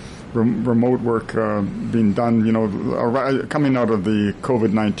have remote work being done, coming out of the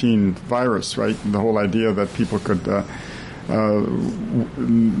COVID-19 virus, right? The whole idea that people could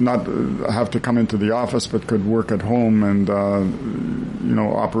not have to come into the office, but could work at home and,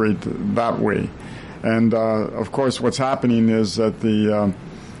 operate that way. And, of course, what's happening is that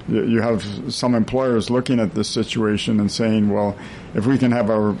you have some employers looking at this situation and saying, well, if we can have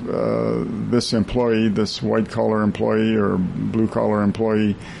this employee, this white-collar employee or blue-collar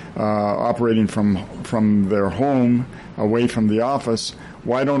employee operating from their home, away from the office,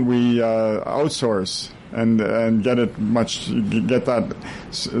 why don't we outsource and get that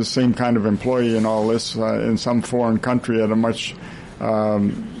same kind of employee and all this in some foreign country at a much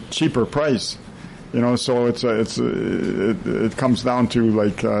cheaper price? So it comes down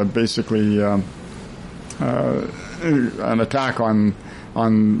to basically an attack on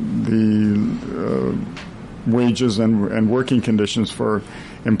the wages and working conditions for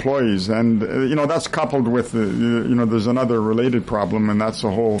employees. And, that's coupled with, there's another related problem, and that's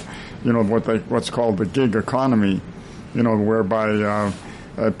the whole, what's called the gig economy, whereby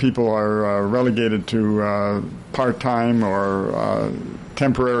people are relegated to part-time or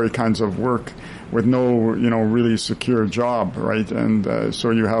temporary kinds of work with no, really secure job, right? And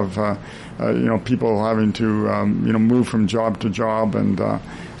so you have, people having to, move from job to job and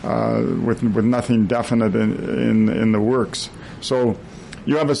with nothing definite in the works. So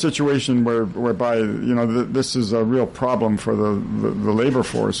you have a situation whereby, this is a real problem for the labor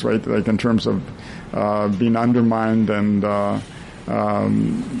force, right? Like in terms of being undermined and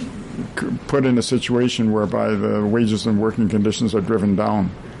put in a situation whereby the wages and working conditions are driven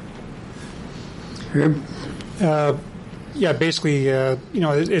down. Basically,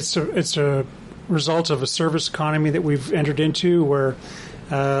 it's a result of a service economy that we've entered into, where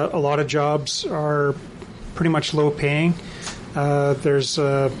a lot of jobs are pretty much low paying. There's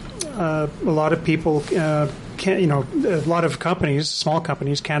a lot of people a lot of companies, small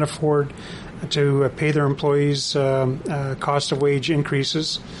companies, can't afford to pay their employees cost of wage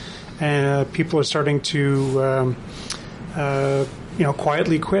increases, and people are starting to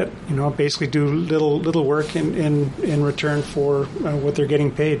quietly quit. Basically do little work in return for what they're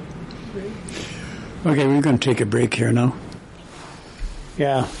getting paid. Okay, we're going to take a break here now.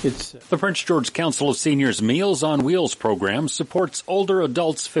 Yeah, it's... The Prince George Council of Seniors Meals on Wheels program supports older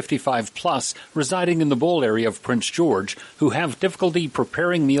adults 55 plus residing in the Bowl area of Prince George who have difficulty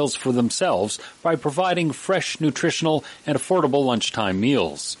preparing meals for themselves by providing fresh, nutritional, and affordable lunchtime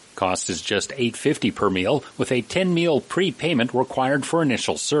meals. Cost is just $8.50 per meal, with a 10-meal prepayment required for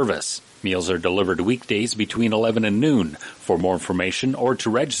initial service. Meals are delivered weekdays between 11 and noon. For more information or to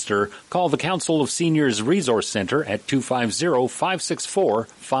register, call the Council of Seniors Resource Center at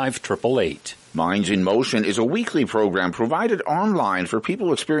 250-564-5888. Minds in Motion is a weekly program provided online for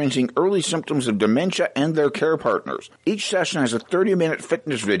people experiencing early symptoms of dementia and their care partners. Each session has a 30-minute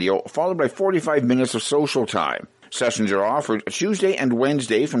fitness video followed by 45 minutes of social time. Sessions are offered Tuesday and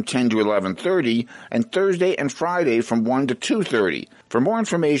Wednesday from 10 to 11:30 and Thursday and Friday from 1 to 2:30. For more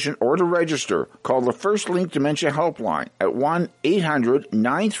information or to register, call the First Link Dementia Helpline at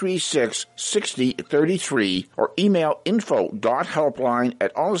 1-800-936-6033 or email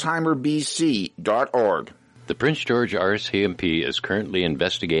info.helpline@alzheimerbc.org. The Prince George RCMP is currently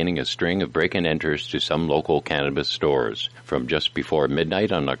investigating a string of break-and-enters to some local cannabis stores. From just before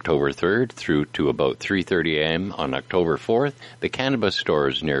midnight on October 3rd through to about 3:30 a.m. on October 4th, the cannabis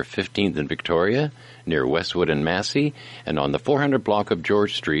stores near 15th and Victoria, near Westwood and Massey, and on the 400 block of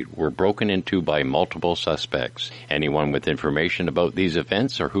George Street were broken into by multiple suspects. Anyone with information about these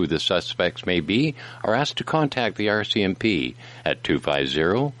events or who the suspects may be are asked to contact the RCMP at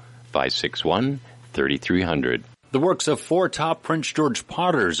 250-561-3300. The works of 4 top Prince George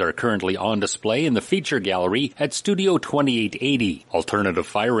potters are currently on display in the feature gallery at Studio 2880. Alternative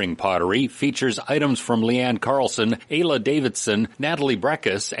Firing Pottery features items from Leanne Carlson, Ayla Davidson, Natalie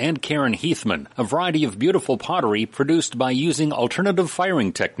Breckus, and Karen Heathman. A variety of beautiful pottery produced by using alternative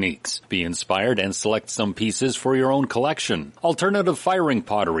firing techniques. Be inspired and select some pieces for your own collection. Alternative Firing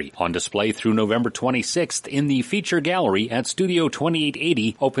Pottery on display through November 26th in the feature gallery at Studio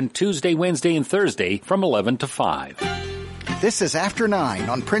 2880, open Tuesday, Wednesday, and Thursday from 11 to 5. This is After 9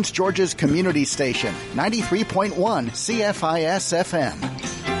 on Prince George's Community Station, 93.1 CFIS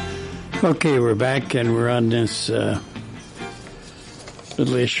FM. Okay, we're back and we're on this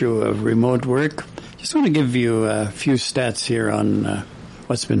little issue of remote work. Just want to give you a few stats here on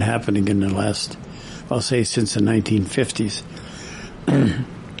what's been happening in the last, I'll say, since the 1950s.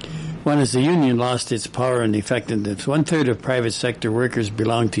 One is the union lost its power and effectiveness. 1/3 of private sector workers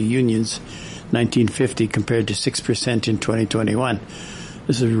belong to unions 1950 compared to 6% in 2021.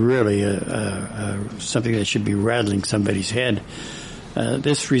 This is really something that should be rattling somebody's head.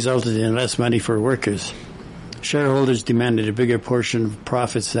 This resulted in less money for workers. Shareholders demanded a bigger portion of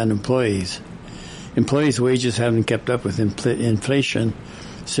profits than employees. Employees' wages haven't kept up with inflation,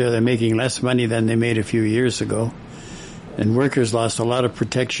 so they're making less money than they made a few years ago. And workers lost a lot of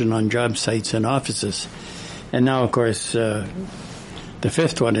protection on job sites and offices. And now, of course, the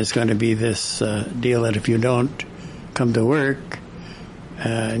fifth one is going to be this deal that if you don't come to work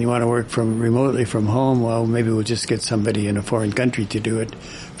and you want to work remotely from home, well, maybe we'll just get somebody in a foreign country to do it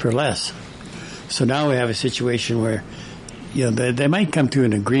for less. So now we have a situation where, they might come to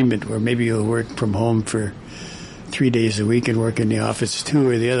an agreement where maybe you'll work from home for 3 days a week and work in the office 2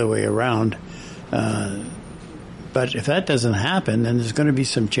 or the other way around. But if that doesn't happen, then there's going to be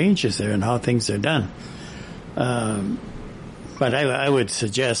some changes there in how things are done. But I would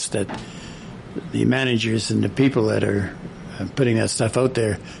suggest that the managers and the people that are putting that stuff out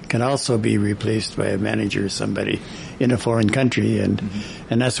there can also be replaced by a manager or somebody in a foreign country, and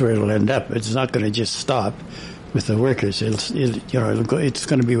that's where it'll end up. It's not going to just stop with the workers. It's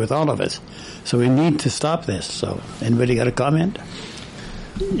going to be with all of us. So we need to stop this. So anybody got a comment?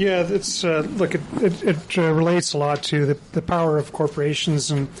 Yeah, it's look. It relates a lot to the power of corporations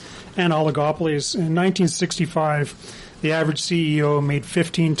and oligopolies. In 1965, the average CEO made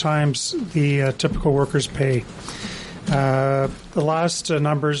 15 times the typical worker's pay. The last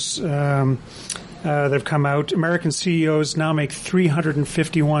numbers that have come out, American CEOs now make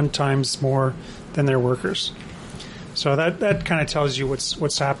 351 times more than their workers. So that kind of tells you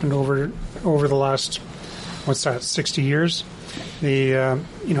what's happened over the last 60 years.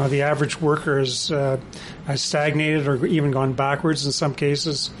 The average worker has stagnated or even gone backwards in some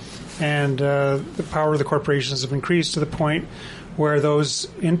cases, and the power of the corporations have increased to the point where those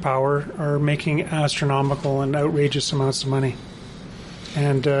in power are making astronomical and outrageous amounts of money.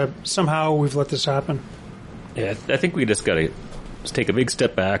 And somehow we've let this happen. Yeah, I think we just got to take a big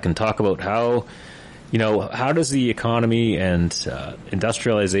step back and talk about how does the economy and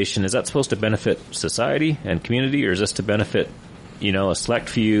industrialization, is that supposed to benefit society and community, or is this to benefit, a select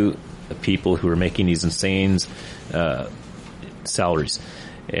few of people who are making these insane salaries?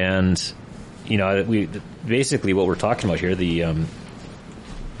 And, we basically what we're talking about here, the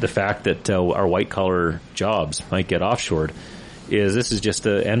fact that our white-collar jobs might get offshored, this is just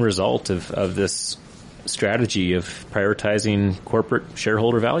the end result of this strategy of prioritizing corporate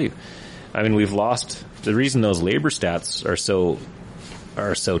shareholder value. I mean, we've lost the reason those labor stats are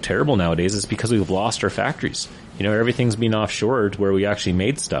so terrible nowadays is because we've lost our factories. Everything's being offshored where we actually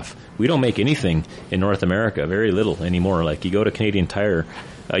made stuff. We don't make anything in North America, very little anymore. Like you go to Canadian Tire,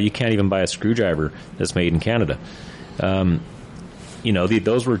 you can't even buy a screwdriver that's made in Canada.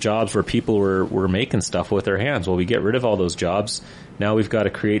 Those were jobs where people were making stuff with their hands. Well, we get rid of all those jobs. Now we've got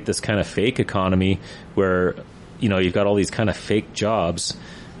to create this kind of fake economy where, you've got all these kind of fake jobs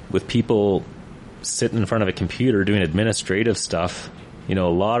with people sitting in front of a computer doing administrative stuff. A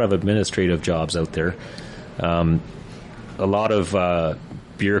lot of administrative jobs out there. A lot of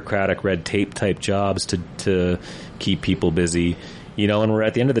bureaucratic red tape type jobs to keep people busy. And we're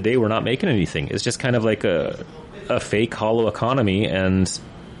at the end of the day, we're not making anything. It's just kind of like a fake hollow economy, and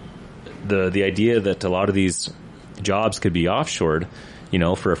the idea that a lot of these jobs could be offshored,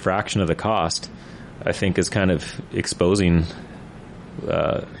 for a fraction of the cost, I think is kind of exposing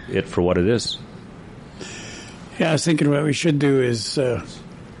it for what it is. Yeah, I was thinking what we should do is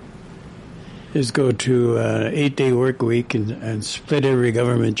go to an 8-day work week and split every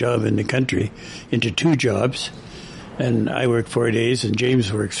government job in the country into 2 jobs. And I work 4 days, and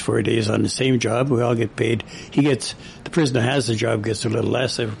James works 4 days on the same job. We all get paid. The person that has the job gets a little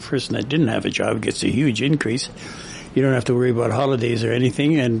less. The person that didn't have a job gets a huge increase. You don't have to worry about holidays or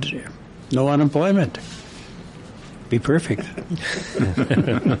anything, and no unemployment. Be perfect.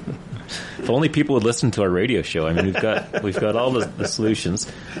 If only people would listen to our radio show. I mean, we've got all the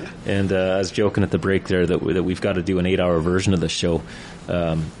solutions. And I was joking at the break there that we've got to do an 8-hour version of the show.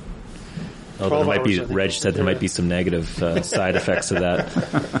 Although Reg said there might be some negative side effects of that.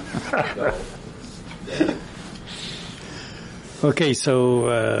 Okay,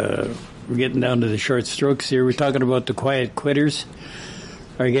 so we're getting down to the short strokes here. We're talking about the quiet quitters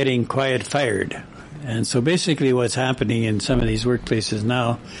are getting quiet fired. And so basically what's happening in some of these workplaces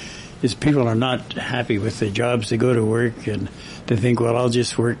now is people are not happy with their jobs. They go to work and they think, well, I'll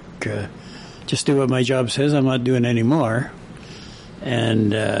just work, just do what my job says. I'm not doing any more.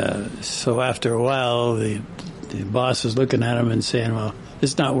 And so after a while, the boss is looking at him and saying, well,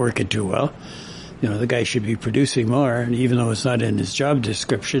 it's not working too well. The guy should be producing more, even though it's not in his job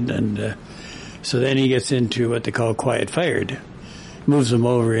description. And so then he gets into what they call quiet fired. Moves him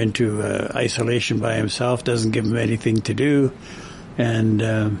over into isolation by himself, doesn't give him anything to do,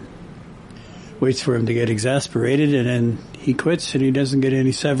 and waits for him to get exasperated, and then he quits, and he doesn't get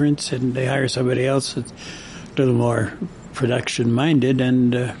any severance, and they hire somebody else that's a little more production-minded,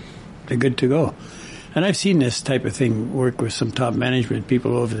 and they're good to go. And I've seen this type of thing work with some top management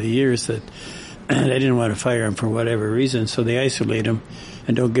people over the years that they didn't want to fire him for whatever reason, so they isolate him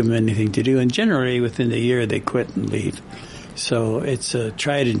and don't give him anything to do, and generally within the year they quit and leave. So it's a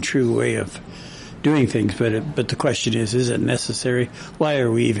tried and true way of doing things, but the question is it necessary? Why are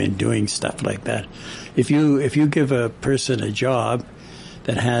we even doing stuff like that? If you give a person a job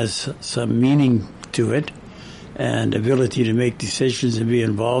that has some meaning to it and ability to make decisions and be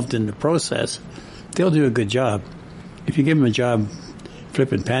involved in the process, they'll do a good job. If you give them a job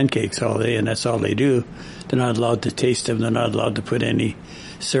flipping pancakes all day, and that's all they do. They're not allowed to taste them. They're not allowed to put any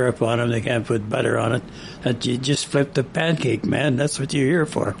syrup on them. They can't put butter on it. That you just flip the pancake, man. That's what you're here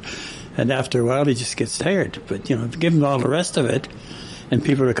for. And after a while, he just gets tired. But, you know, if you give him all the rest of it, and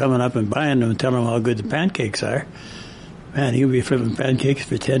people are coming up and buying them and telling him how good the pancakes are, man, he'll be flipping pancakes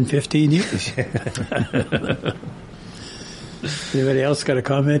for 10, 15 years. Anybody else got a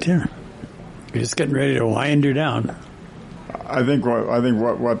comment here? We're just getting ready to wind her down. I think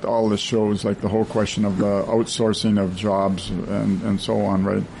what all this shows, like the whole question of the outsourcing of jobs and so on,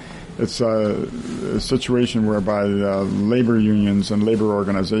 right? It's a situation whereby labor unions and labor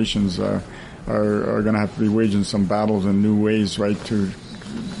organizations are going to have to be waging some battles in new ways, right, to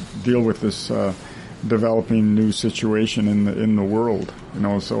deal with this developing new situation in the world. You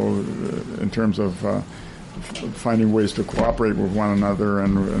know, so in terms of finding ways to cooperate with one another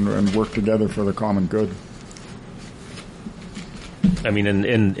and work together for the common good. I mean,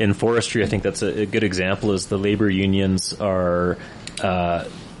 in forestry, I think that's a good example. Is the labor unions are,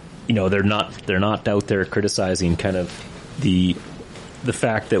 they're not out there criticizing kind of the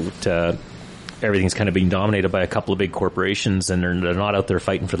fact that everything's kind of being dominated by a couple of big corporations, and they're not out there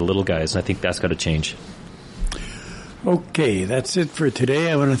fighting for the little guys. And I think that's got to change. Okay, that's it for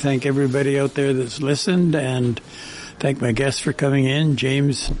today. I want to thank everybody out there that's listened, and thank my guests for coming in,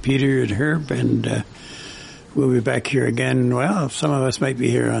 James, Peter, and Herb, and we'll be back here again. Well, some of us might be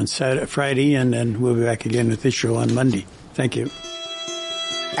here on Friday, and then we'll be back again with this show on Monday. Thank you.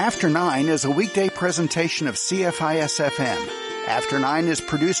 After 9 is a weekday presentation of CFIS-FM. After 9 is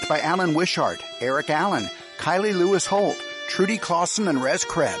produced by Alan Wishart, Eric Allen, Kylie Lewis-Holt, Trudy Clausen, and Rez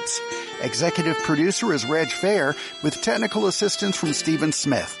Krebs. Executive producer is Reg Fair, with technical assistance from Stephen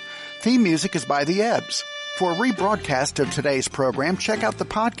Smith. Theme music is by The Ebbs. For a rebroadcast of today's program, check out the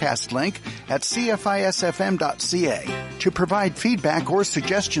podcast link at cfisfm.ca. To provide feedback or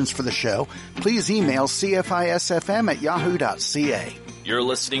suggestions for the show, please email cfisfm@yahoo.ca. You're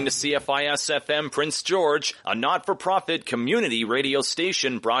listening to CFIS-FM Prince George, a not-for-profit community radio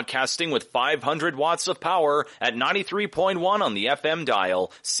station broadcasting with 500 watts of power at 93.1 on the FM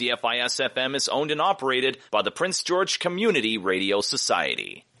dial. CFIS-FM is owned and operated by the Prince George Community Radio Society.